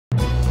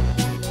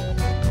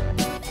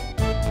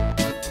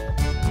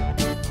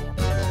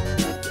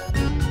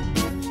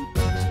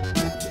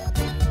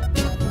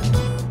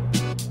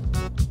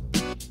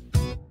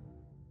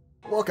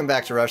Welcome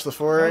back to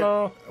RushtheFort.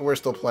 Hello. We're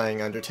still playing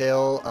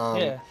Undertale.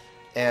 Yeah.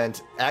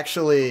 And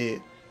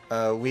actually,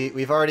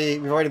 we've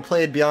already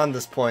played beyond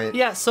this point.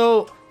 Yeah,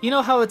 so you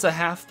know how it's a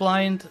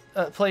half-blind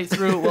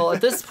playthrough? Well,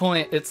 at this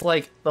point, it's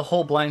like the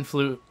whole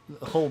blindfold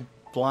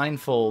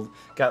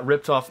got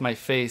ripped off my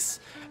face,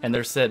 and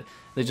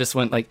they just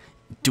went like,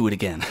 "Do it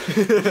again."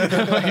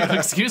 Like,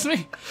 excuse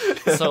me?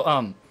 So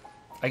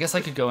I guess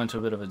I could go into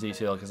a bit of a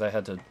detail because I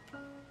had to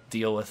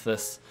deal with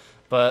this,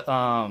 but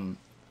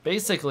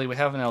basically we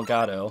have an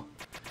Elgato,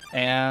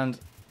 and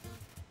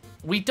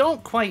we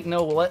don't quite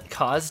know what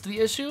caused the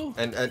issue.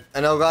 And an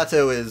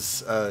Elgato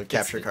is a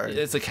capture card.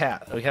 It's a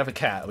cat. We have a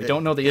cat. We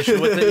don't know the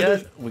issue with it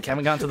yet. We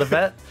haven't gone to the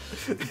vet,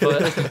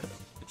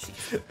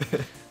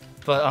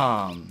 but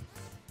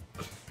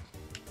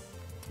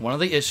one of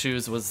the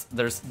issues was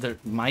there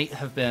might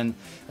have been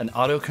an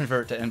auto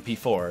convert to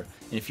MP4,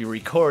 and if you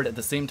record at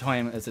the same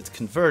time as it's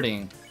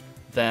converting,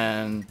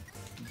 then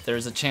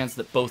there's a chance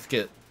that both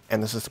get.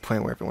 And this is the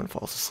point where everyone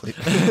falls asleep.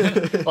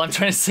 Well, I'm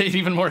trying to say it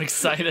even more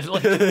excited.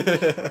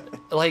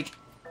 Like,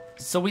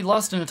 so we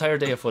lost an entire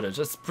day of footage.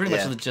 That's pretty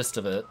much the gist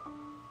of it.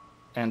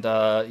 And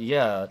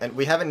yeah. And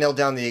we haven't nailed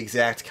down the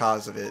exact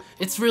cause of it.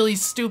 It's really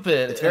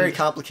stupid. It's very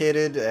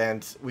complicated,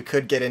 and we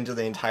could get into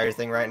the entire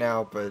thing right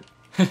now, but.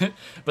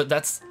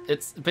 But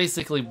it's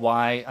basically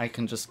why I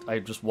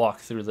just walk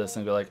through this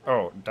and be like,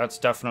 oh, that's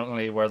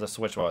definitely where the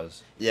switch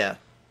was. Yeah.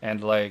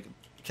 And like.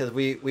 Because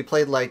we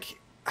played like.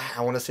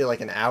 I want to say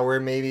like an hour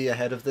maybe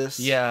ahead of this.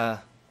 Yeah,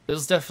 it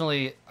was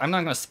definitely. I'm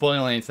not going to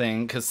spoil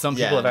anything because some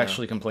people have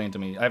actually complained to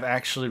me. I've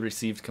actually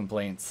received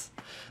complaints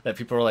that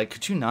people are like,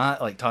 "Could you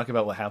not like talk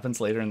about what happens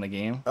later in the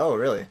game?" Oh,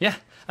 really? Yeah,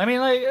 I mean,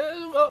 like,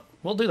 well,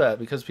 we'll do that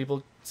because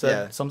people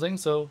said something.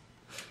 So,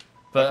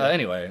 but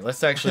anyway,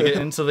 let's actually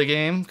get into the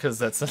game because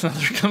that's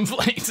another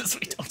complaint is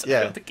we don't talk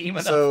about the game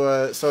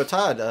enough. So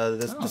Todd,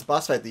 this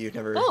boss fight that you've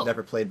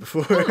never played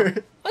before. Oh.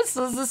 What's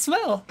the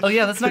smell? Oh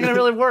yeah, that's not gonna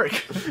really work.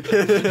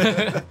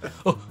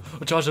 Oh,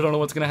 Josh, I don't know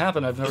what's gonna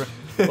happen. I've never.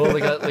 Oh,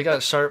 they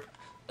got sharp.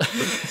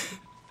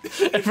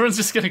 Everyone's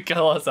just gonna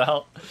call us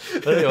out.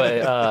 But anyway,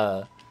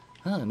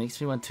 it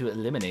makes me want to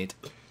eliminate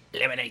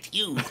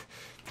you.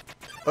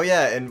 Oh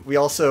yeah, and we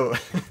also,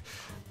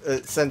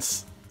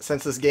 since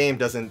this game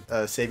doesn't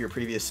save your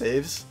previous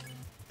saves,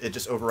 it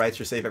just overwrites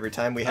your save every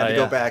time. We had to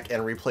go back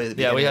and replay the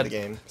beginning of the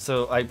game.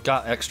 So I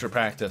got extra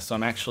practice, so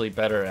I'm actually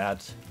better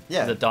at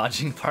the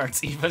dodging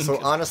parts even. So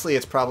honestly,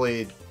 it's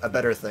probably a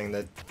better thing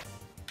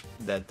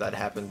that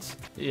happens.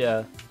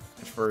 Yeah.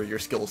 For your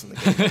skills in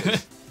the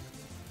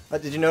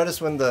game. Did you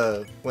notice when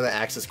the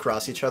axes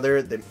cross each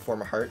other, they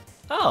form a heart?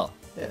 Oh.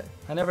 Yeah.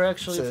 I never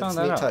actually found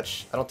that out. It's a neat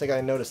touch. I don't think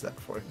I noticed that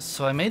before.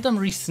 So I made them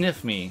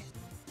re-sniff me.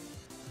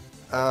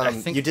 I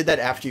think you did that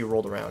after you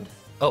rolled around.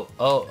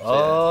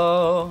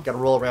 Oh. Gotta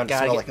roll around to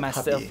smell like a puppy.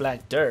 Gotta get myself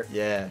like dirt.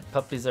 Yeah.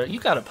 Puppies are... You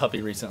got a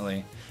puppy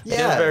recently.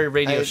 Yeah. It's a very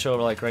radio show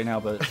like right now,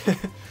 but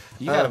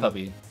you got a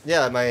puppy.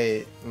 Yeah,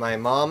 my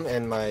mom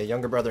and my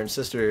younger brother and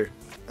sister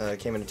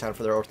came into town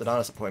for their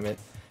orthodontist appointment,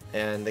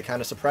 and they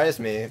kind of surprised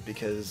me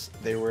because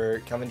they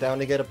were coming down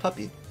to get a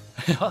puppy.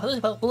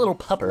 A little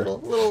pupper.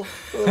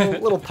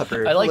 Little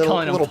pupper. I like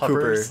calling them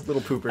puppers.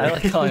 Little pooper. I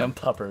like calling them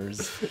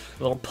puppers.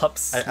 Little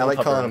pups. I like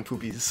calling them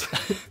poopies.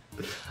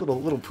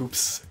 little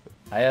poops.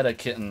 I had a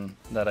kitten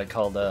that I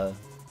called a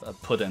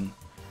puddin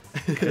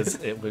because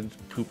it would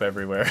poop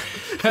everywhere.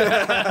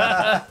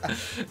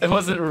 It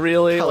wasn't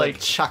really like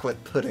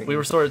chocolate pudding. We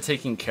were sort of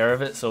taking care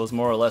of it, so it was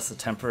more or less a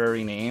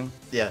temporary name.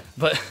 Yeah.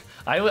 But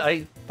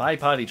I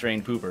potty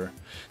trained pooper.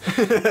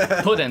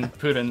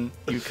 Puddin.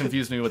 You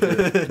confused me with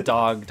the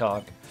dog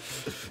talk.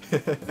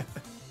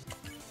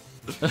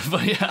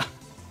 But yeah.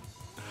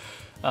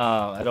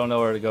 I don't know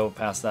where to go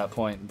past that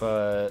point,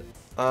 but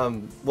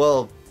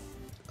well,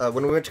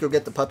 when we went to go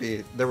get the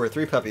puppy, there were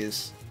 3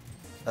 puppies.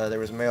 There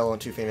was a male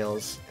and 2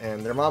 females,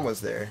 and their mom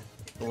was there,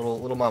 a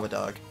little mama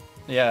dog.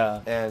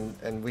 Yeah.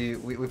 And we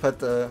put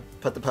the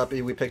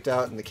puppy we picked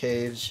out in the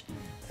cage,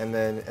 and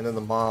then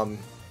the mom,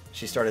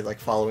 she started like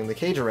following the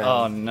cage around.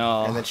 Oh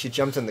no. And then she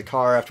jumped in the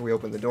car after we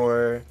opened the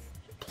door,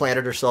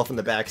 planted herself in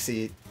the back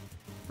seat,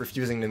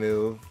 refusing to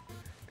move,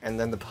 and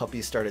then the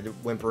puppy started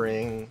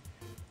whimpering.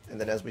 And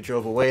then as we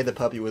drove away, the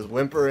puppy was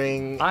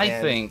whimpering.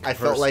 I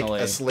felt like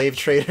a slave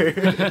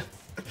trader.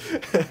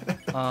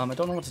 I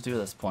don't know what to do at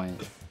this point.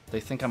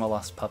 They think I'm a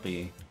lost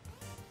puppy.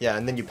 Yeah,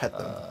 and then you pet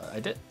them. I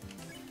did.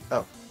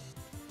 Oh.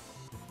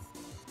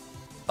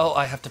 Oh,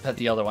 I have to pet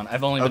the other one.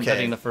 I've only been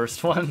petting the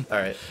first one. All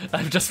right.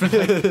 I've just been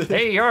like,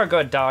 hey, you're a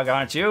good dog,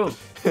 aren't you?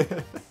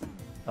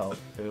 Oh,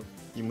 oop.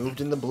 You moved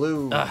in the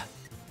blue. All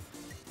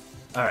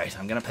right,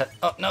 I'm gonna pet.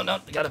 Oh, no,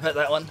 gotta pet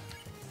that one.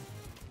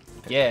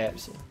 Yeah.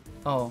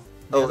 Oh.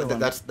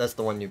 That's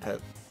the one you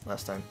pet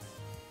last time.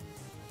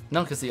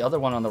 No, because the other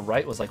one on the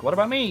right was like, what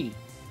about me?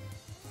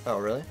 Oh,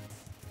 really?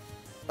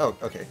 Oh,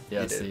 okay.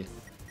 Yeah, see.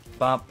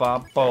 Bop,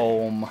 bop,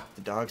 boom.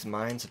 The dogs'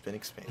 minds have been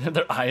expanded.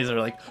 Their eyes are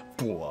like,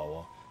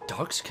 whoa.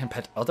 Dogs can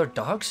pet other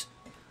dogs?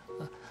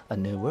 A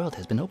new world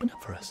has been opened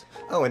up for us.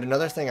 Oh, and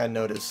another thing I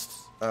noticed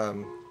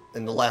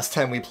in the last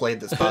time we played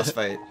this boss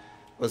fight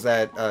was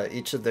that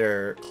each of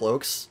their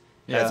cloaks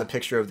has a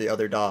picture of the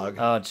other dog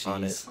Oh,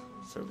 on it. jeez.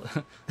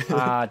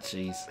 Ah,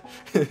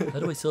 jeez. How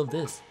do I solve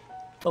this?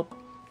 Oh.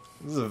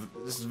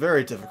 This is a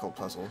very difficult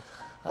puzzle.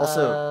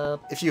 Also,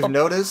 if you've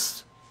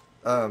noticed,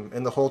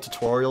 in the whole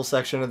tutorial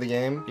section of the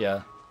game,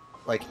 Yeah.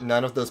 like,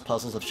 none of those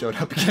puzzles have showed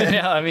up again.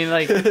 Yeah, I mean,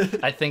 like,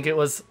 I think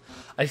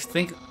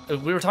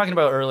we were talking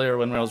about earlier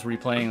when I was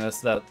replaying this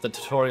that the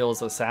tutorial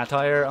is a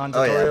satire on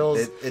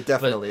tutorials. Oh, yeah, it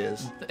definitely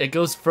is. It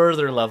goes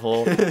further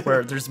level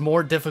where there's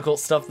more difficult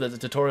stuff that the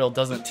tutorial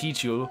doesn't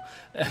teach you,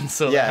 and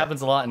so that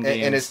happens a lot in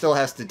games. And it still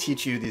has to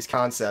teach you these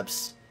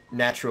concepts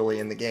naturally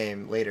in the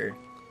game later.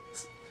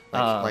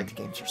 Like the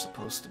games are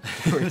supposed to be.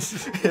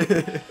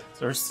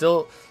 So we're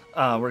still,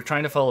 we're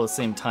trying to follow the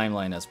same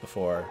timeline as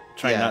before.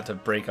 Trying not to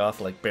break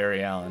off like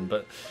Barry Allen,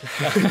 but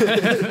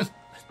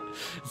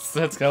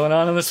that's going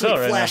on in the show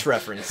right Flash now.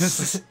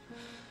 reference.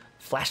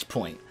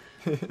 Flashpoint.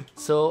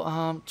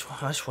 So,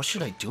 Josh, what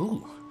should I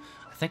do?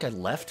 I think I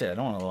left it. I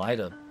don't want to lie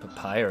to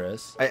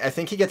Papyrus. I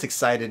think he gets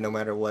excited no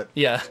matter what.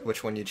 Yeah.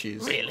 Which one you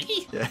choose.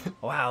 Really? Yeah.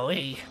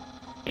 Wowee.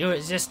 You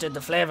resisted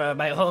the flavor of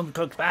my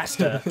home-cooked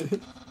pasta.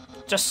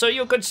 Just so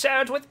you could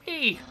share it with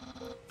me.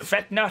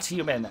 Fret not,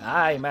 human.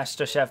 I,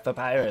 Master Chef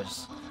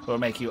Papyrus, will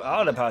make you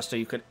all the pasta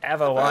you could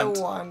ever want.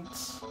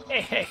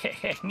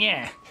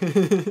 Yeah.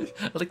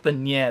 I like the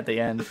yeah at the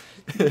end.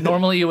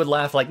 Normally you would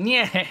laugh like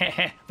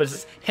yeah, but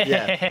it's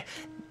yeah.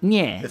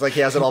 It's like he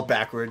has it all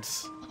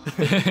backwards.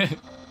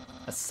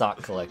 A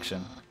sock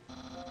collection.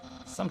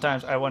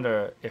 Sometimes I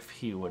wonder if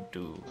he would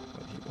do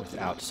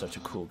without such a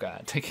cool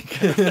guy taking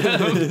care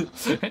of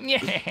him.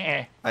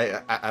 Yeah.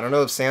 I don't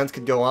know if Sans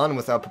could go on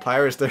without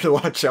Papyrus there to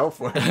watch out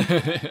for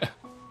him.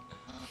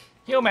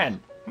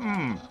 Human.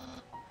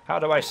 How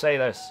do I say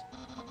this?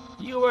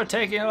 You were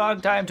taking a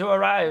long time to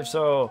arrive,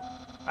 so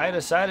I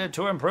decided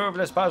to improve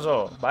this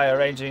puzzle by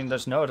arranging the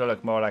snow to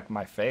look more like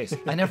my face.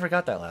 I never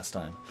got that last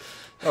time.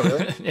 Oh,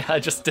 really? Yeah, I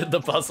just did the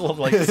puzzle of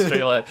like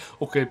straight like,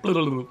 okay.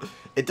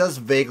 It does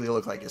vaguely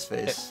look like his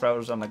It face.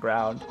 froze on the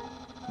ground.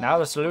 Now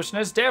the solution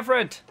is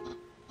different.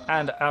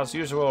 And as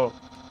usual,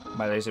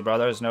 my lazy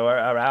brother is nowhere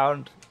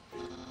around.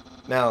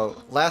 Now,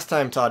 last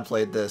time Todd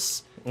played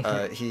this,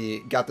 he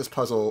got this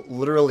puzzle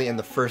literally in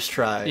the first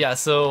try. Yeah,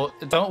 so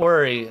don't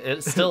worry.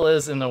 It still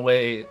is in a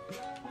way.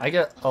 I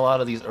get a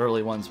lot of these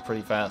early ones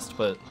pretty fast,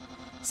 but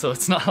so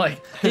it's not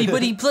like, hey,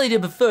 but he played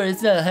it before.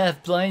 It's not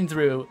half blind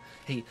through.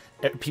 Hey,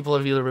 people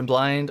have either been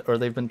blind or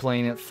they've been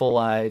playing it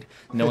full-eyed.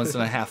 No one's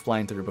done a half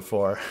blind through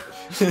before.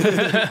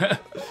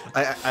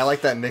 I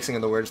like that mixing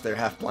of the words there,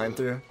 half blind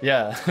through.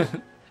 Yeah.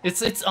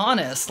 It's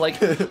honest.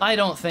 Like, I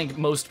don't think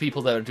most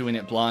people that are doing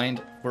it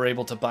blind were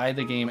able to buy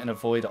the game and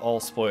avoid all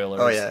spoilers.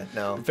 Oh, yeah,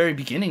 no. The very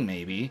beginning,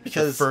 maybe.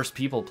 Because the first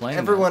people playing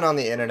everyone on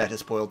the internet has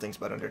spoiled things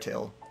about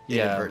Undertale.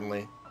 Yeah.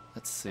 Inadvertently.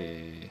 Let's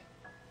see.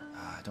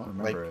 I don't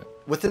remember it.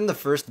 Within the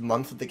first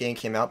month that the game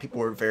came out, people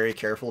were very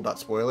careful about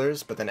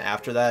spoilers, but then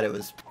after that, it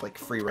was like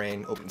free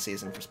reign, open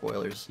season for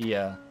spoilers.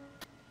 Yeah.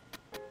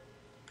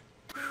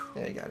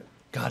 Yeah, you got it.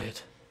 Got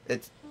it.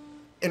 It's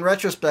in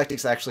retrospect,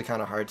 it's actually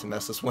kind of hard to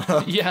mess this one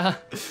up. Yeah.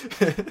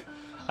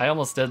 I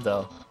almost did,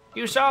 though.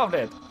 You solved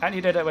it, and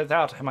you did it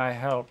without my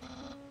help.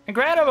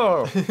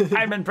 Incredible!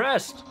 I'm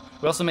impressed.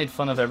 We also made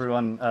fun of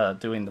everyone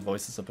doing the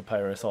voices of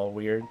Papyrus all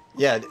weird.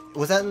 Yeah,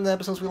 was that in the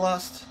episodes we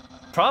lost?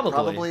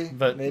 Probably,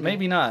 but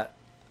maybe not.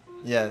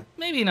 Yeah.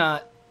 Maybe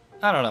not.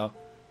 I don't know.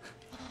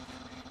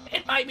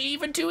 It might be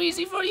even too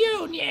easy for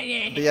you.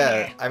 But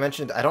yeah, I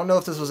mentioned, I don't know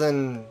if this was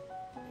in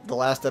the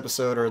last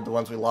episode or the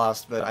ones we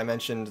lost, but I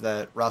mentioned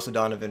that Ross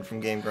O'Donovan from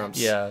Game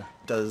Grumps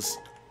does,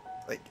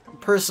 like,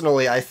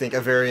 personally, I think,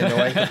 a very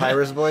annoying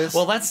Papyrus voice.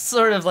 Well, that's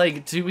sort of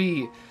like, to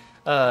be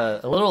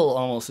a little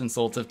almost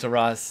insultive to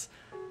Ross,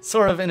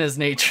 sort of in his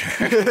nature,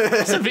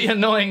 to be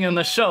annoying in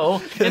the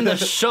show. In the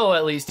show,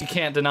 at least, you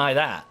can't deny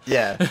that.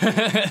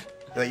 Yeah.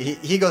 Like,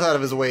 he goes out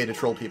of his way to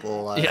troll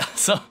people a lot. Yeah,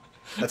 so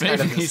That's maybe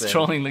kind of he's insane.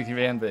 trolling the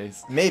fan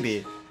base.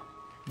 Maybe.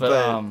 But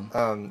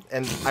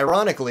and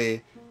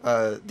ironically,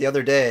 the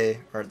other day,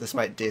 or this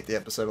might date the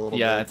episode a little bit.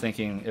 yeah, I'm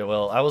thinking it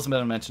will. I was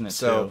going to mention it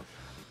So,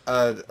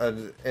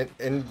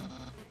 too.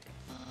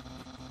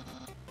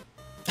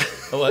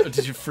 What,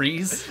 did you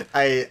freeze?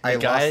 I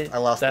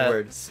lost the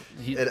words.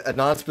 A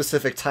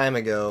non-specific time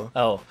ago.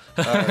 Oh.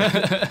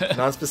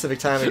 Non-specific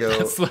time ago.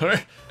 That's the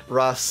word.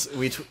 Ross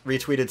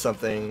retweeted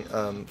something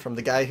from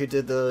the guy who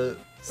did the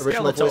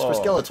original voice for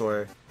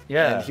Skeletor.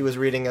 Yeah. And he was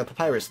reading a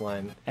Papyrus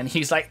line. And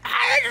he's like,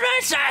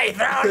 I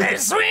throw the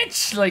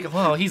switch! Like,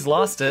 whoa, he's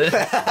lost it.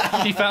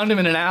 He found him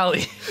in an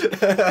alley.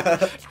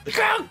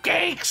 Go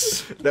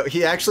cakes! No,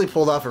 he actually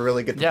pulled off a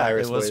really good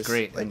Papyrus it was voice.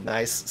 great. Like,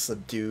 nice,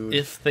 subdued.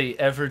 If they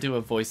ever do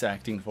a voice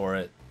acting for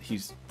it,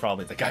 he's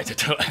probably the guy to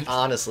do it.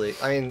 Honestly,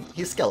 I mean,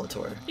 he's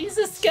Skeletor. He's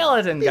a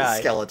skeleton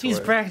guy. Skeletor. He's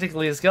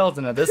practically a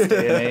skeleton at this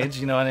day and age,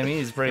 you know what I mean?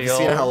 He's pretty Have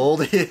you old. seen how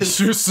old he is?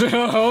 You see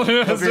how old he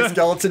is? He'll be a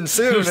skeleton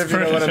soon, if you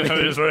know what I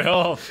mean. He's very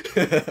old.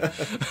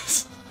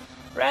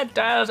 Red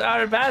tiles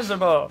are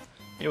impassable.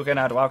 You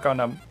cannot walk on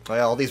them. Oh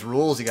yeah, all these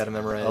rules you gotta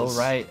memorize. Oh,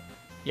 right.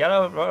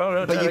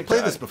 Yellow. But you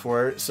played this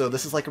before, so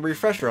this is like a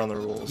refresher on the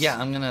rules. Yeah,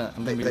 I'm gonna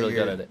be really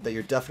good at it. That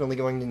you're definitely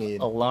going to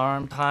need.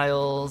 Alarm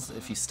tiles.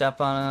 If you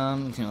step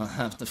on them, you'll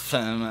have to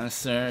find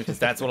monster, because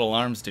that's what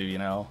alarms do, you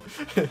know.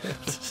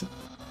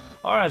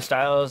 Orange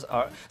tiles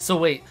are. So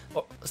wait,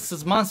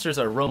 since monsters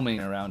are roaming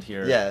around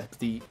here, yeah.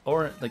 The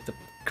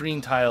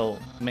green tile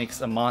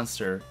makes a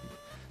monster.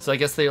 So I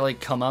guess they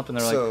like come up and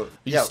they're like,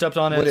 you stepped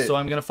on it, so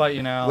I'm gonna fight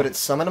you now. Would it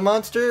summon a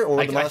monster, or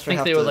would the monster I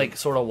think they would like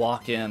sort of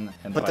walk in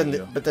and fight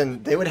you. But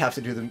then they would have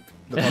to do the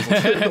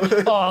puzzle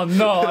too. Oh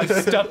no! I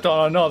stepped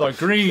on another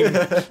green. And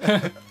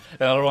the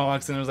other one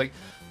walks in and was like,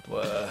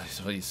 well,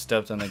 you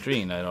stepped on the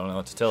green. I don't know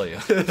what to tell you.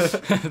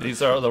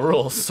 These are the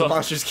rules. So. The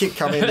monsters keep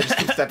coming. They just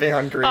keep stepping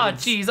on green. Oh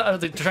jeez! I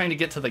was trying to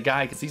get to the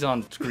guy because he's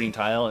on green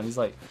tile and he's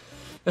like.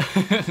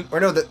 Or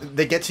no,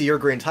 they get to your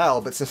green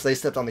tile, but since they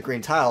stepped on the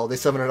green tile, they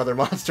summon another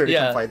monster to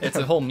come fight them. It's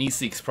a whole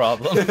Meeseeks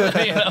problem.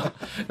 You know,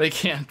 they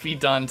can't be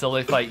done until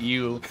they fight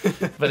you.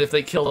 But if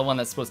they kill the one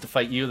that's supposed to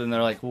fight you, then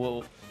they're like,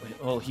 well,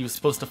 he was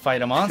supposed to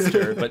fight a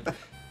monster, but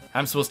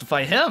I'm supposed to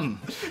fight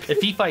him.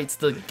 If he fights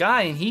the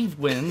guy and he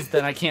wins,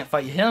 then I can't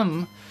fight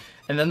him.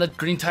 And then the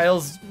green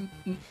tile's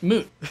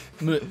moot.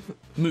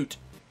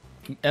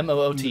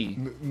 M-O-O-T.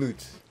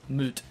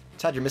 Moot.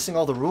 Todd, you're missing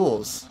all the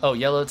rules. Oh,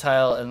 yellow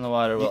tile in the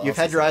water. You've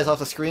had your eyes off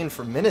the screen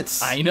for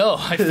minutes. I know.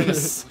 I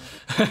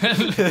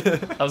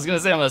was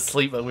gonna say I'm gonna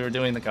sleep, but we were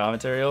doing the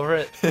commentary over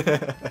it.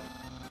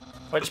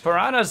 Which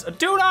piranhas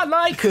do not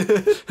like.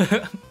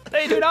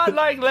 They do not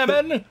like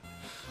lemon.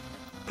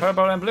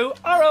 Purple and blue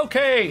are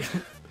okay.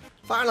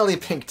 Finally,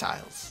 pink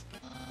tiles.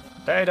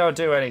 They don't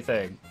do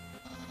anything.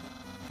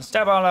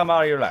 Step on them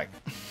all you like.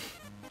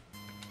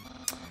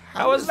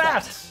 How was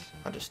that?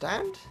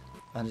 Understand?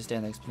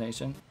 Understand the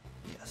explanation?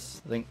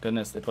 Yes. Thank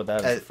goodness they put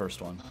that as the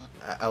first one.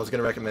 I was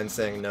gonna recommend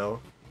saying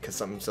no, because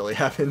something silly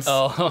happens.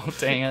 Oh,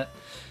 dang it.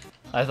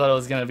 I thought it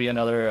was gonna be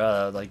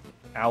another, like,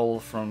 owl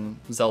from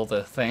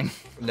Zelda thing.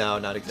 No,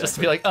 not exactly. Just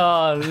to be like,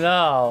 oh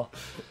no.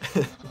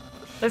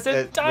 It's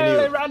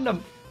entirely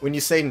random. When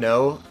you say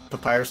no,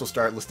 Papyrus will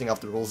start listing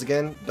off the rules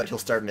again, but he'll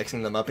start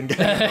mixing them up and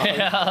getting them wrong.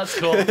 Yeah, that's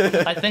cool.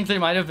 I think they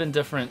might have been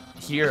different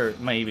here,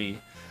 maybe.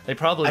 They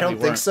probably I don't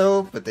weren't. think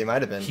so, but they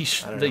might have been. He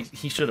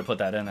should have put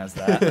that in as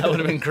that. That would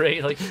have been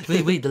great. Like,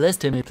 wait, the last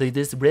time I played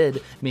this,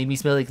 red made me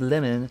smell like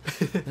lemon.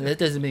 That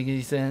doesn't make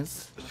any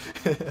sense.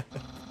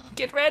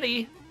 Get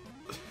ready.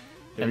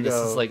 And this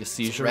is like a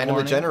seizure warning.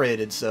 Randomly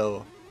generated,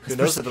 so who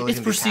knows if it's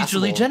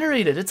procedurally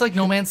generated. It's like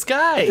No Man's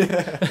Sky.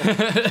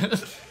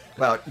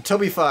 Wow,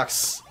 Toby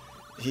Fox,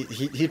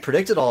 he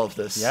predicted all of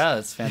this. Yeah,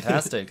 it's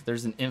fantastic.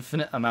 There's an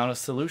infinite amount of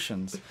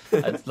solutions.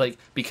 Like,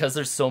 because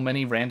there's so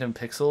many random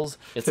pixels,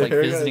 it's like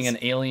visiting an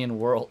alien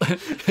world. Oh,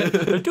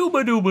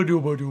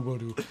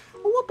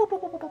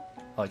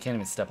 I can't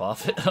even step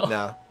off it.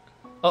 No.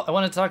 Oh, I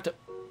want to talk to...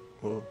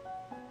 Whoa.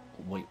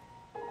 Wait,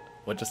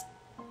 what just...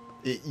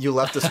 You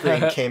left the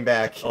screen, came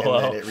back, and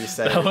then it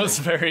reset. That was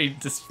very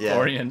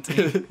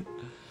disorienting.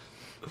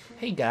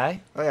 Hey,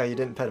 guy. Oh yeah, you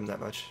didn't pet him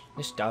that much.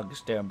 This dog is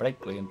staring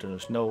blankly into the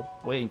snow,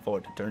 waiting for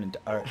it to turn into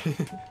art.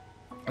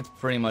 That's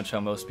pretty much how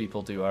most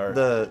people do art.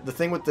 The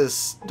thing with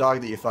this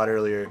dog that you fought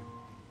earlier,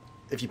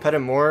 if you pet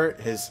him more,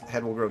 his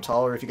head will grow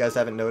taller, if you guys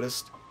haven't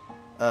noticed.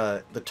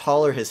 The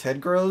taller his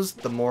head grows,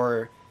 the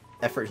more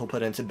effort he'll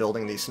put into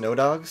building these snow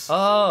dogs.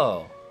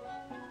 Oh.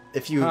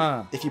 If you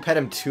pet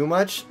him too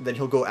much, then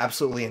he'll go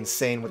absolutely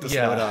insane with the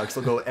snow dogs.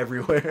 He'll go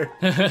everywhere.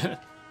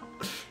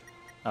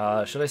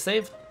 Should I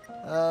save?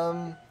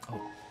 How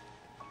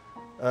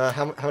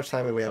much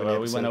time do we have?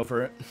 We went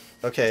over it.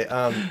 Okay,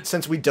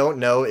 since we don't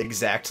know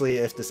exactly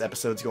if this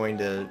episode's going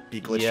to be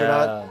glitched or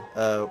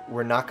not,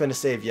 we're not going to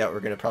save yet.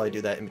 We're going to probably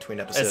do that in between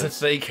episodes. As if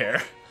they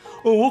care.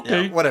 Oh,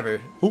 okay. Yeah, whatever.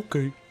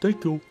 Okay,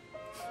 thank you.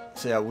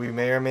 So yeah, we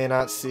may or may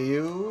not see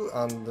you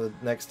on the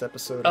next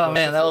episode. Oh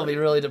man, that will be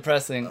really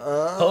depressing.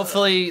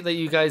 Hopefully that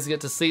you guys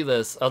get to see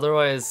this.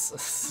 Otherwise,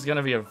 it's going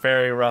to be a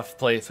very rough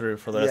playthrough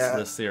for the rest of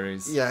this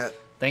series. Yeah.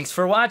 Thanks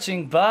for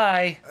watching.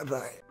 Bye.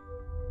 Bye.